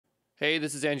Hey,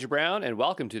 this is Andrew Brown, and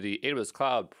welcome to the AWS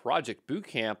Cloud Project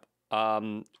Bootcamp.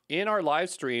 In our live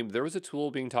stream, there was a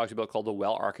tool being talked about called the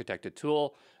Well Architected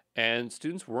Tool, and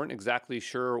students weren't exactly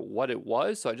sure what it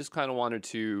was, so I just kind of wanted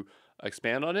to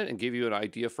expand on it and give you an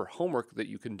idea for homework that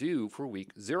you can do for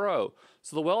week 0.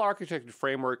 So the Well Architected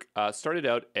framework started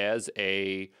out as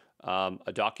a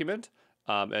document.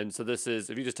 And so this is,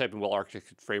 if you just type in Well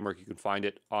Architected framework, you can find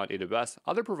it on AWS.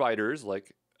 Other providers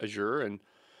like Azure and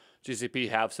GCP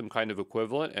have some kind of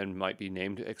equivalent and might be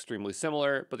named extremely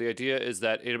similar, but the idea is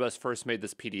that AWS first made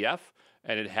this PDF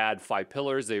and it had 5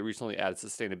 pillars. They recently added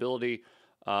sustainability,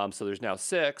 so there's now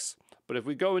 6. But if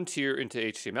we go into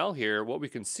HTML here, what we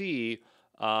can see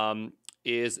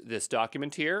is this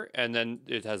document here, and then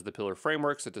it has the pillar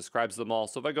frameworks. It describes them all.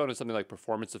 So if I go into something like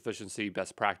performance efficiency,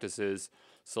 best practices,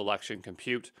 selection,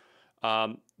 compute,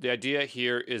 the idea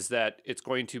here is that it's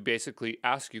going to basically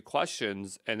ask you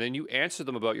questions and then you answer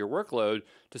them about your workload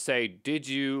to say, did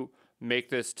you make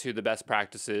this to the best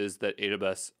practices that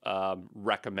AWS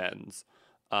recommends?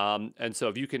 And so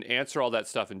if you can answer all that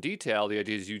stuff in detail, the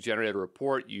idea is you generate a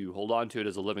report, you hold on to it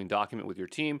as a living document with your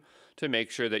team to make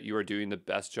sure that you are doing the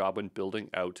best job when building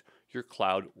out your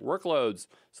cloud workloads.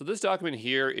 So this document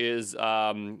here is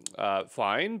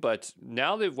fine, but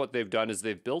now what they've done is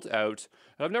they've built out,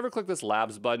 and I've never clicked this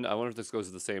labs button. I wonder if this goes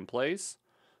to the same place.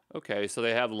 Okay, so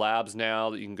they have labs now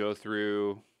that you can go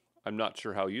through. I'm not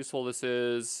sure how useful this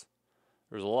is.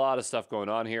 There's a lot of stuff going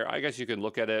on here. I guess you can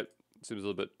look at it. It seems a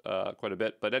little bit, quite a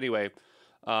bit. But anyway,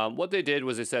 what they did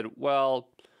was they said, well,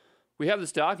 we have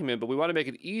this document, but we want to make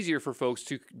it easier for folks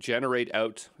to generate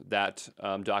out that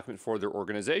document for their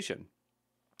organization.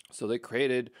 So they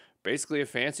created basically a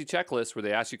fancy checklist where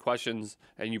they ask you questions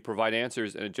and you provide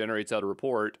answers and it generates out a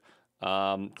report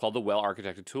called the Well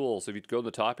Architected Tool. So if you go to the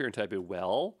top here and type in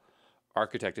Well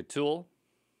Architected Tool,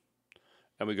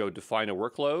 and we go define a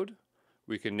workload,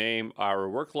 we can name our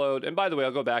workload. And by the way,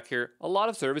 I'll go back here. A lot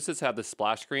of services have this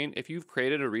splash screen. If you've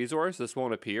created a resource, this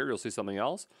won't appear. You'll see something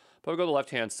else. But we'll go to the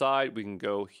left-hand side. We can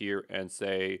go here and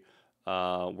say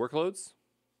workloads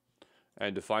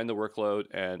and define the workload.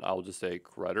 And I'll just say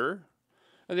CRUDder.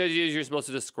 And the idea is you're supposed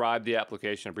to describe the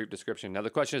application, a brief description. Now,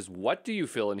 the question is, what do you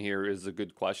fill in here is a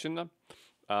good question.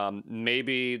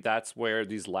 Maybe that's where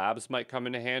these labs might come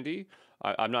into handy.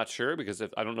 I'm not sure because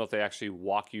I don't know if they actually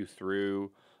walk you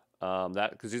through that,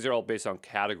 because these are all based on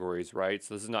categories, right?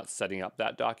 So this is not setting up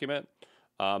that document.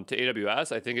 To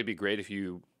AWS, I think it'd be great if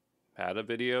you had a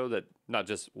video that not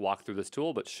just walked through this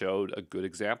tool, but showed a good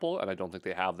example, and I don't think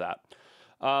they have that.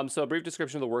 So a brief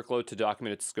description of the workload to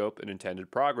document its scope and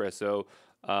intended progress. So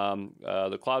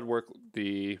the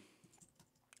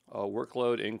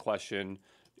workload in question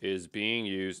is being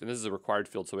used, and this is a required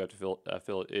field, so we have to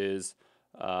fill it, is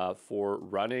for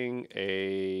running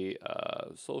a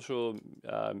social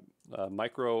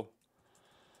micro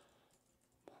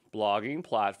blogging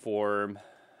platform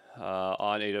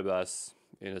on AWS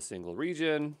in a single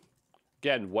region.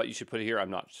 Again, what you should put here, I'm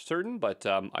not certain, but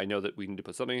I know that we need to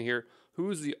put something in here.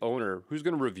 Who's the owner? Who's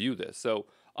going to review this? So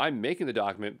I'm making the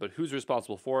document, but who's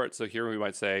responsible for it? So here we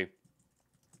might say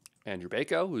Andrew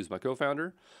Bako, who's my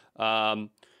co-founder.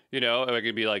 You know, it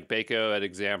could be like Bako at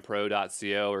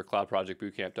exampro.co or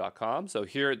cloudprojectbootcamp.com. So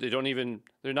here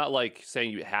they're not like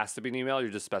saying it has to be an email, you're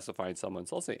just specifying someone.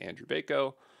 So I'll say Andrew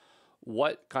Bako.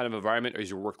 What kind of environment is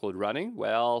your workload running?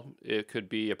 Well, it could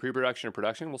be a pre-production or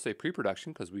production. We'll say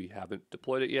pre-production because we haven't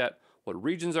deployed it yet. What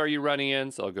regions are you running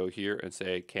in? So I'll go here and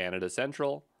say Canada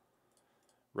Central,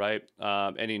 right?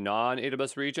 Any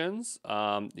non-AWS regions.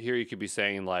 Here you could be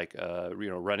saying like,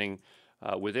 running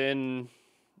within,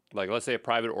 like, let's say a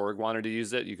private org wanted to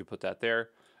use it, you could put that there.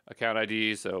 Account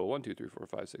ID, so 1, 2, 3, 4,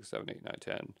 5, 6, 7, 8, 9,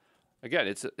 10. Again,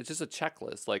 it's just a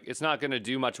checklist. Like, it's not going to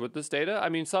do much with this data. I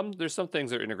mean, there's some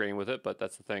things that are integrating with it, but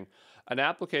that's the thing. An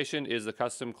application is a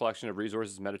custom collection of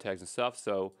resources, meta tags, and stuff.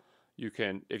 So you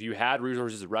can, if you had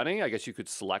resources running, I guess you could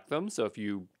select them. So if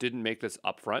you didn't make this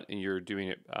upfront and you're doing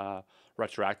it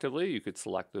retroactively, you could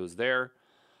select those there.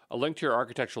 A link to your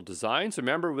architectural design. So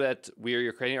remember that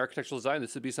you're creating architectural design.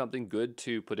 This would be something good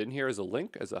to put in here as a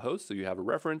link, as a host. So you have a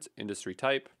reference, industry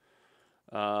type.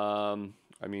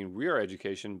 I mean, we are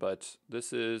education, but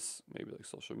this is maybe like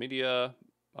social media,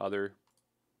 other.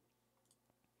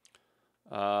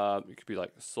 It could be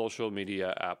like social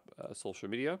media app, social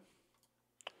media.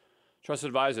 Trusted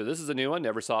Advisor. This is a new one.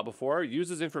 Never saw it before.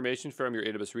 Uses information from your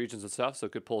AWS regions and stuff, so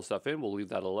it could pull stuff in. We'll leave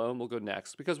that alone. We'll go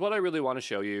next. Because what I really want to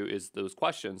show you is those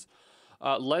questions.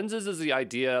 Lenses is the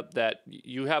idea that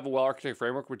you have a well-architected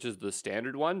framework, which is the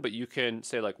standard one, but you can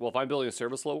say like, well, if I'm building a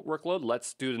service workload,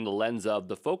 let's do it in the lens of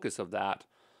the focus of that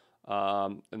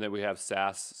And then we have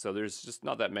SaaS. So there's just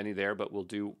not that many there, but we'll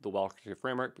do the Well Architected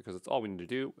framework because it's all we need to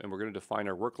do. And we're going to define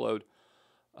our workload.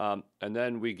 And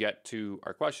then we get to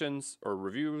our questions or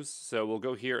reviews. So we'll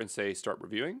go here and say start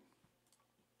reviewing.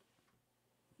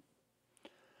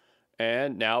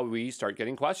 And now we start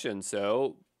getting questions.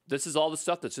 So this is all the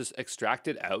stuff that's just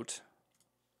extracted out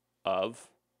of,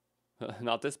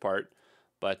 not this part,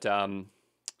 but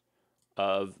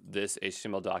of this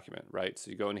HTML document, right?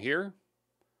 So you go in here,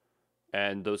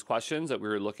 and those questions that we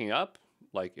were looking up,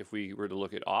 like if we were to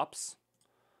look at ops,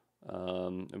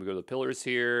 and we go to the pillars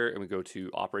here, and we go to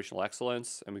operational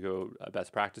excellence, and we go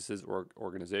best practices or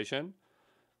organization,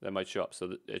 that might show up.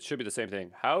 So it should be the same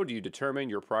thing. How do you determine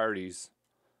your priorities?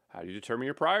 How do you determine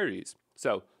your priorities?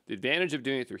 So the advantage of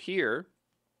doing it through here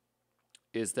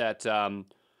is that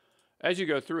as you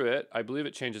go through it, I believe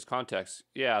it changes context.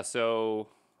 Yeah, so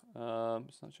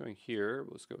it's not showing here.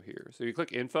 Let's go here. So you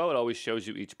click info, it always shows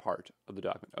you each part of the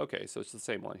document. Okay, so it's the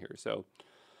same one here. So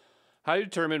how do you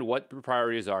determine what the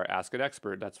priorities are? Ask an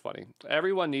expert. That's funny.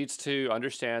 Everyone needs to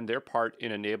understand their part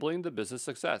in enabling the business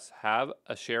success. Have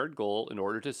a shared goal in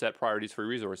order to set priorities for your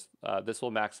resource. This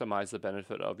will maximize the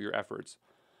benefit of your efforts.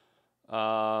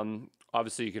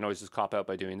 Obviously, you can always just cop out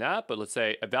by doing that, but let's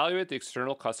say evaluate the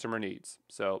external customer needs.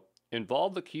 So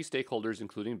involve the key stakeholders,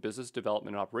 including business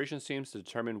development and operations teams, to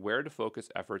determine where to focus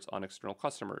efforts on external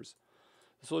customers.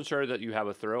 This will ensure that you have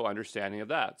a thorough understanding of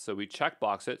that. So we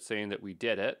checkbox it, saying that we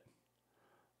did it.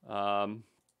 And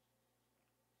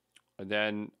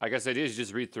then I guess the idea is you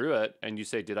just read through it and you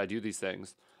say, did I do these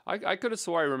things? I could have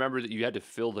swore I remembered that you had to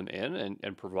fill them in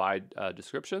and provide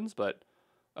descriptions, but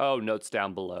oh, notes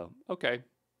down below. Okay.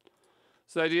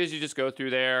 So the idea is you just go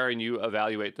through there and you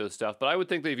evaluate those stuff. But I would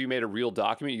think that if you made a real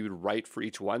document, you would write for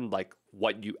each one, like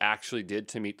what you actually did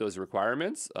to meet those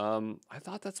requirements. I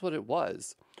thought that's what it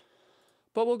was.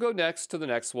 But we'll go next to the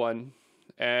next one.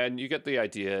 And you get the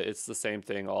idea. It's the same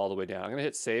thing all the way down. I'm going to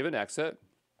hit save and exit.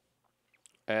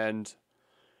 And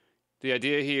the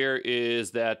idea here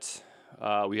is that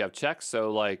we have checks.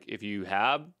 So like if you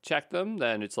have checked them,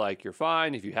 then it's like you're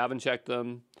fine. If you haven't checked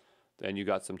them, then you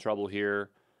got some trouble here.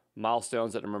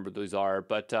 Milestones, that remember these are.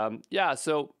 But yeah,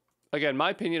 so again, my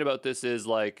opinion about this is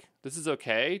like, this is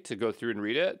okay to go through and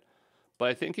read it. But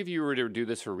I think if you were to do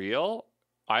this for real,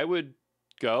 I would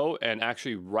go and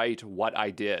actually write what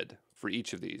I did for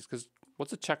each of these, because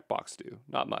what's a checkbox do?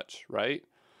 Not much, right?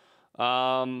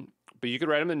 But you could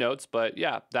write them in notes. But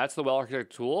yeah, that's the Well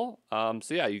Architected tool. So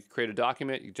yeah, you create a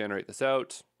document, you generate this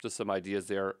out, just some ideas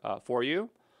there for you.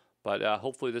 But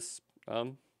hopefully this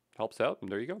helps out, and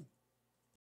there you go.